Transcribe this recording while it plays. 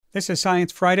This is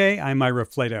Science Friday. I'm Ira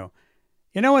Flato.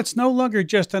 It's no longer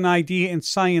just an idea in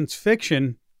science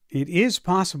fiction. It is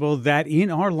possible that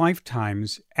in our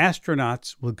lifetimes,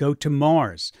 astronauts will go to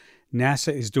Mars.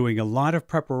 NASA is doing a lot of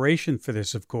preparation for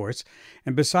this, of course.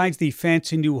 And besides the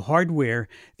fancy new hardware,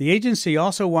 the agency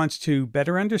also wants to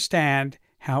better understand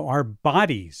how our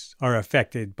bodies are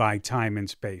affected by time and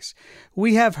space.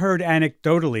 We have heard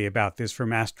anecdotally about this from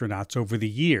astronauts over the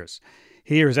years.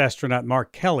 Here's astronaut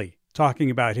Mark Kelly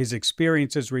talking about his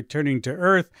experiences returning to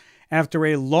Earth after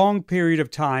a long period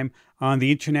of time on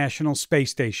the International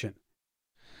Space Station.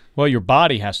 Well, your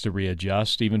body has to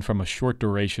readjust, even from a short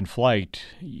duration flight.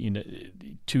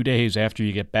 2 days after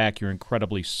you get back, you're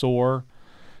incredibly sore.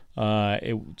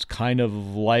 It's kind of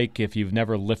like if you've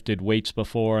never lifted weights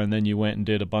before and then you went and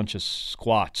did a bunch of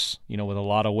squats, with a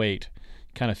lot of weight.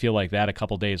 You kind of feel like that a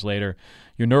couple days later.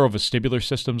 Your neurovestibular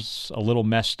system's a little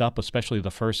messed up, especially the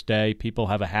first day. People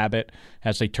have a habit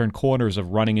as they turn corners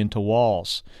of running into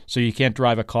walls, so you can't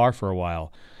drive a car for a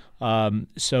while.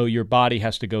 So your body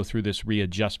has to go through this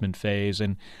readjustment phase.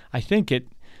 And I think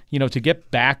to get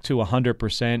back to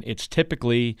 100%, it's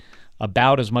typically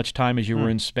about as much time as you were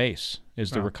in space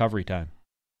is the recovery time.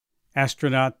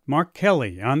 Astronaut Mark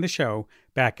Kelly on the show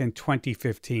back in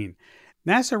 2015.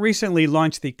 NASA recently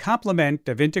launched the complement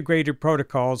of integrated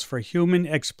protocols for human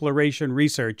exploration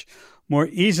research, more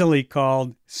easily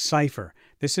called SciFri.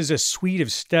 This is a suite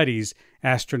of studies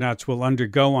astronauts will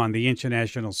undergo on the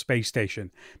International Space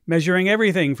Station, measuring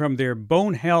everything from their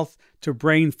bone health to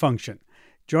brain function.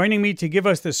 Joining me to give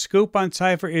us the scoop on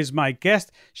SciFri is my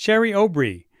guest, Sherry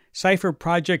Obree, SciFri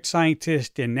project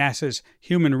scientist in NASA's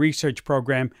Human Research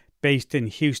Program based in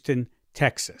Houston,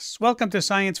 Texas. Welcome to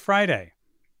Science Friday.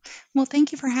 Well,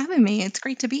 thank you for having me. It's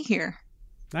great to be here.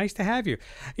 Nice to have you.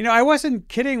 I wasn't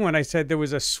kidding when I said there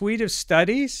was a suite of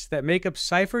studies that make up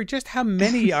SciFri. Just how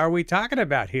many are we talking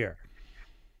about here?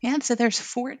 Yeah, so there's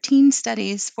 14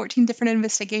 studies, 14 different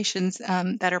investigations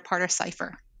that are part of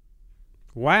SciFri.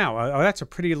 Wow, that's a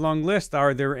pretty long list.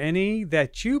 Are there any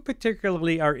that you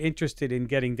particularly are interested in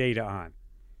getting data on?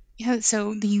 Yeah,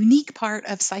 so the unique part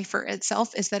of SciFri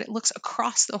itself is that it looks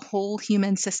across the whole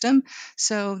human system.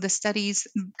 So the studies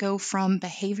go from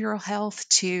behavioral health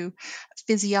to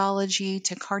physiology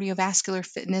to cardiovascular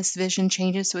fitness, vision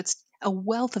changes. So it's a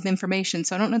wealth of information.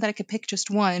 So I don't know that I could pick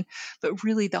just one, but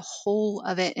really the whole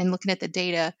of it and looking at the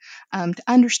data to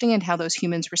understand how those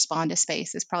humans respond to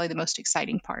space is probably the most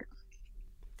exciting part.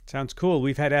 Sounds cool.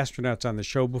 We've had astronauts on the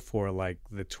show before, like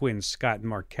the twins Scott and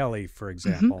Mark Kelly, for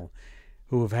example,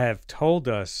 who have told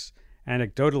us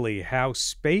anecdotally how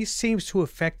space seems to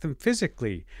affect them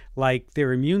physically, like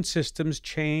their immune systems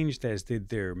changed, as did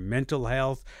their mental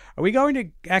health. Are we going to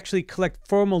actually collect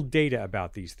formal data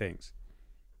about these things?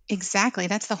 Exactly.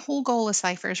 That's the whole goal of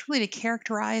SciFri is really to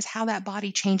characterize how that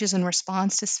body changes in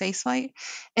response to spaceflight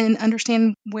and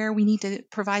understand where we need to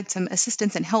provide some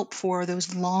assistance and help for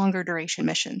those longer duration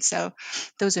missions. So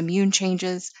those immune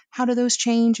changes, how do those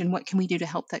change and what can we do to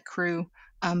help that crew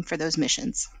for those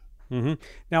missions?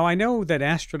 Now, I know that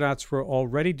astronauts were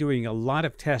already doing a lot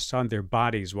of tests on their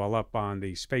bodies while up on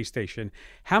the space station.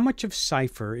 How much of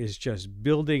SciFri is just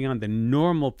building on the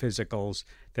normal physicals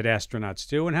that astronauts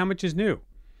do, and how much is new?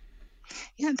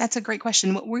 Yeah, that's a great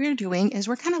question. What we're doing is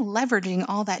we're kind of leveraging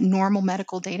all that normal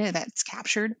medical data that's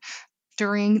captured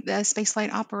during the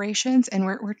spaceflight operations, and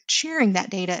we're sharing that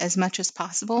data as much as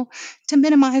possible to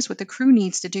minimize what the crew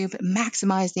needs to do, but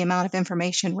maximize the amount of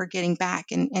information we're getting back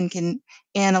and can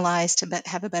analyze to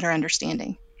have a better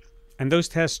understanding. And those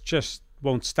tests just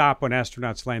won't stop when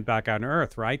astronauts land back on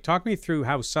Earth, right? Talk me through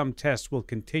how some tests will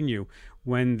continue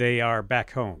when they are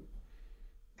back home.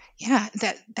 Yeah,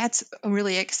 that's a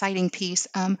really exciting piece.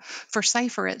 For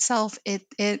SciFri itself,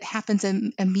 it happens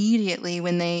immediately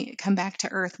when they come back to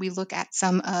Earth. We look at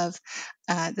some of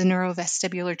the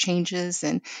neurovestibular changes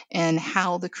and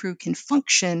how the crew can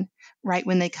function right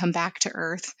when they come back to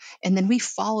Earth. And then we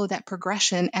follow that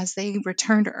progression as they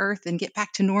return to Earth and get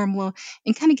back to normal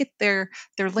and kind of get their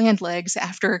land legs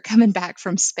after coming back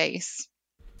from space.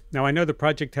 Now, I know the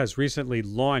project has recently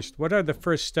launched. What are the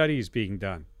first studies being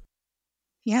done?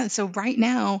 Yeah, so right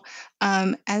now,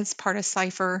 as part of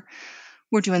SciFri,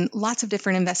 we're doing lots of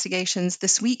different investigations.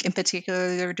 This week in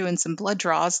particular, they're doing some blood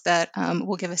draws that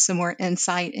will give us some more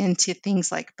insight into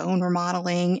things like bone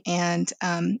remodeling and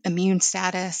immune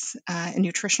status and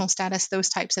nutritional status, those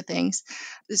types of things.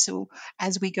 So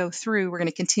as we go through, we're going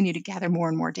to continue to gather more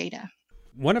and more data.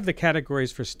 One of the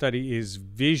categories for study is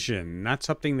vision, not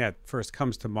something that first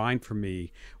comes to mind for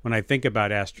me when I think about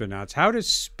astronauts. How does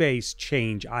space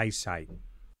change eyesight?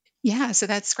 Yeah, so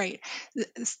that's great.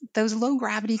 Those low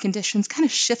gravity conditions kind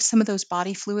of shift some of those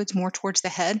body fluids more towards the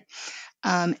head.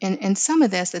 And some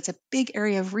of this, it's a big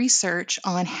area of research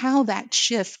on how that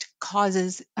shift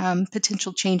causes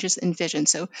potential changes in vision.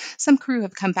 So some crew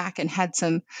have come back and had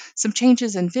some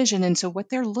changes in vision, and so what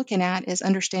they're looking at is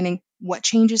understanding what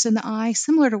changes in the eye,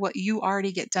 similar to what you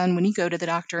already get done when you go to the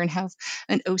doctor and have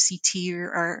an OCT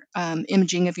or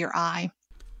imaging of your eye.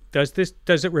 Does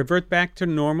it revert back to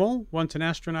normal once an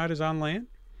astronaut is on land?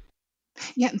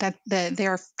 Yeah, they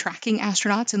are tracking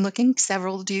astronauts and looking.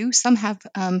 Several do. Some have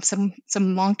some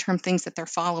long term things that they're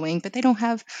following, but they don't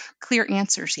have clear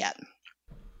answers yet.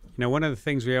 One of the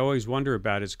things we always wonder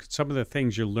about is some of the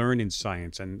things you learn in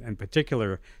science, and in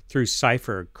particular through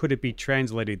SciFri, could it be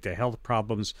translated to health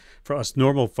problems for us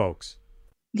normal folks?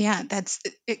 Yeah, that's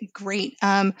great.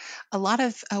 A lot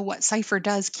of what Cipher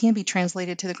does can be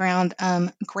translated to the ground.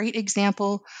 Great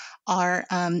example are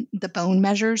the bone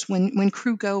measures. When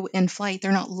crew go in flight,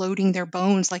 they're not loading their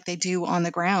bones like they do on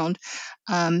the ground.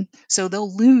 So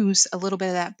they'll lose a little bit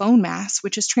of that bone mass,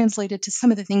 which is translated to some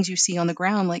of the things you see on the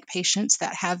ground, like patients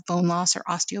that have bone loss or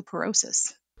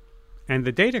osteoporosis. And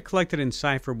the data collected in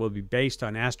SciFri will be based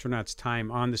on astronauts' time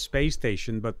on the space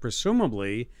station, but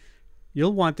presumably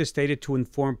you'll want this data to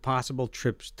inform possible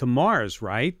trips to Mars,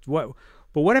 right? But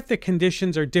what if the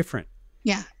conditions are different?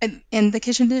 Yeah, and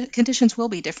the conditions will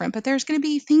be different, but there's going to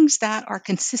be things that are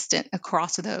consistent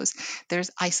across those. There's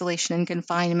isolation and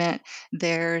confinement,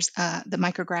 there's the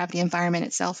microgravity environment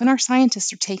itself, and our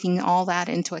scientists are taking all that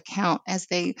into account as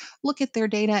they look at their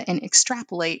data and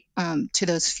extrapolate to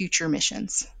those future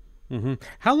missions.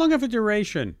 How long of a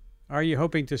duration are you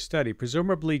hoping to study?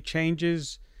 Presumably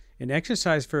changes in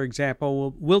exercise, for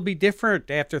example, will be different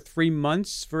after 3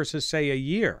 months versus, say, a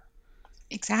year.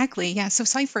 Exactly. Yeah. So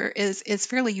Cipher is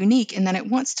fairly unique in that it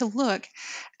wants to look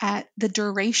at the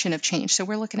duration of change. So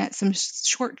we're looking at some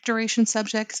short duration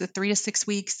subjects, the 3 to 6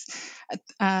 weeks,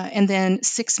 and then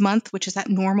 6 month, which is that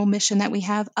normal mission that we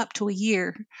have, up to a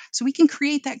year. So we can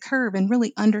create that curve and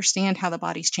really understand how the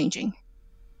body's changing.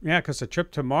 Yeah, because a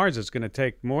trip to Mars is going to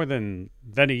take more than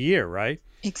a year, right?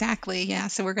 Exactly. Yeah.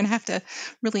 So we're going to have to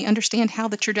really understand how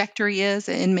the trajectory is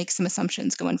and make some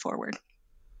assumptions going forward.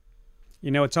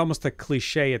 It's almost a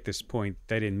cliche at this point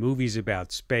that in movies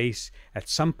about space, at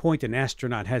some point an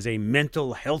astronaut has a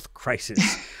mental health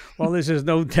crisis. Well, this is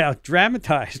no doubt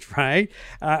dramatized, right?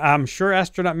 I'm sure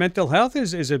astronaut mental health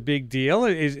is a big deal.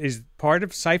 Is part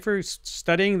of Cypher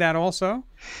studying that also?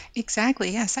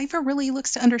 Exactly. Yeah. Cypher really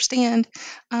looks to understand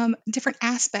different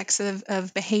aspects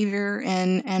of behavior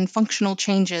and functional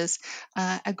changes.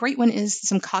 A great one is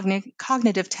some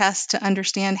cognitive tests to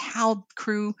understand how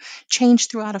crew change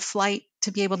throughout a flight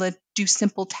to be able to do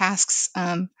simple tasks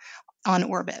on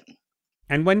orbit.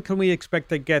 And when can we expect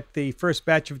to get the first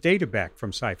batch of data back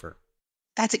from Cypher?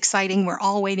 That's exciting. We're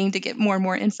all waiting to get more and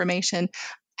more information.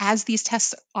 As these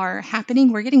tests are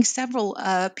happening, we're getting several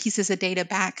pieces of data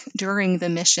back during the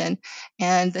mission,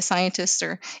 and the scientists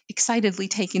are excitedly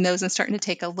taking those and starting to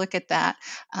take a look at that.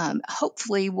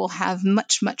 Hopefully, we'll have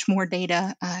much more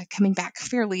data coming back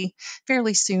fairly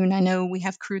soon. I know we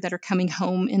have crew that are coming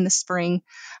home in the spring,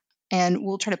 and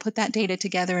we'll try to put that data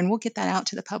together, and we'll get that out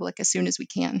to the public as soon as we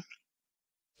can.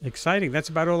 Exciting. That's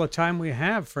about all the time we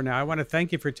have for now. I want to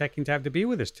thank you for taking time to be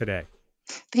with us today.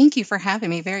 Thank you for having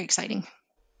me. Very exciting.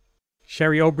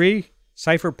 Sherry Obree,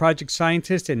 Cypher project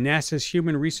scientist in NASA's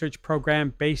Human Research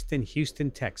Program based in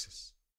Houston, Texas.